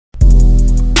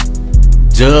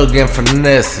Jug and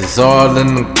finesse is all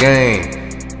in the game.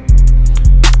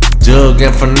 Jug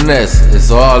and finesse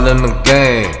is all in the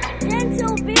game.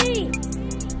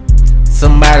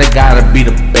 Somebody gotta be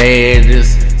the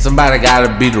baddest. Somebody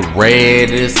gotta be the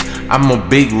reddest. I'm a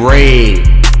big red.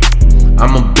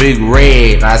 I'm a big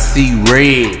red. I see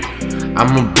red.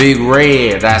 I'm a big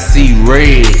red. I see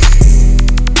red.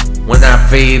 When I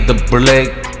fade the blick,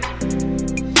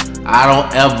 I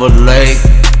don't ever late.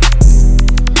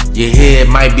 Your head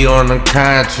might be on the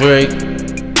contract,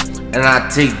 and I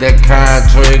take that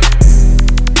contract.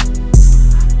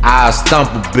 I'll stomp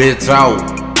a bitch out.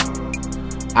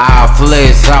 I'll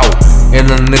flesh out in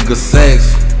the nigga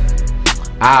sex.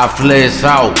 I'll flesh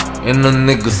out in the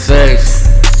nigga sex.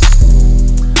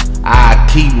 I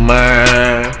keep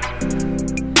mine.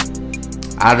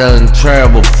 I done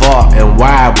travel far and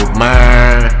wide with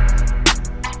mine.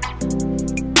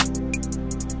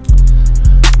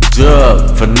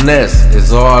 Jug, finesse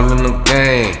is all in the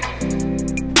game.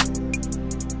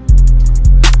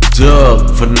 Jug,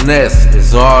 finesse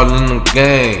is all in the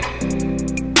game.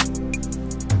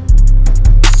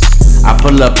 I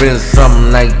pull up in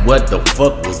something like, what the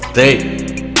fuck was that?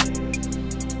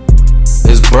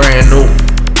 It's brand new.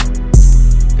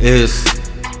 It's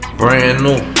brand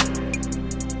new.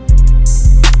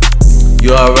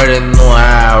 You already know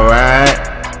how I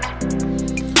ride.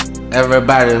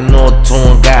 Everybody know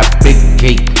Tune got big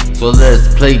cake. So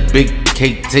let's play big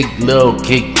cake, take little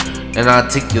cake. And I'll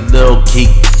take your little cake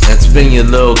and spin your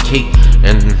little cake.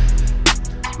 And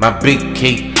my big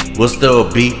cake will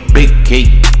still be big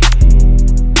cake.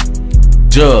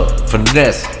 Jug,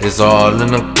 finesse is all in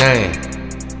the game.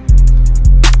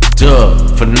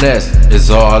 Jug, finesse is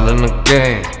all in the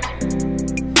game.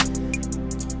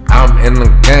 I'm in the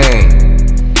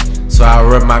game, so I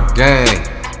rep my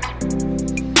game.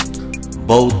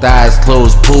 Both eyes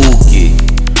closed, Pookie,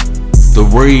 the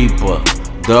Reaper,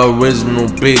 the original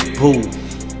Big Pooh.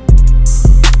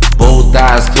 Both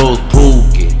eyes closed,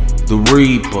 Pookie, the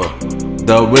Reaper,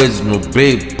 the original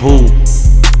Big Pooh.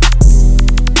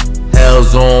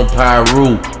 Hell's on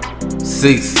Pyru,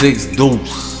 6'6"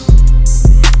 deuce,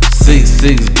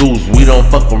 6'6" deuce. We don't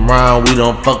fuck around, we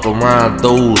don't fuck around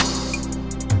those.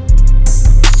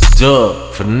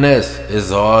 Jug, finesse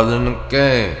is all in the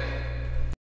game.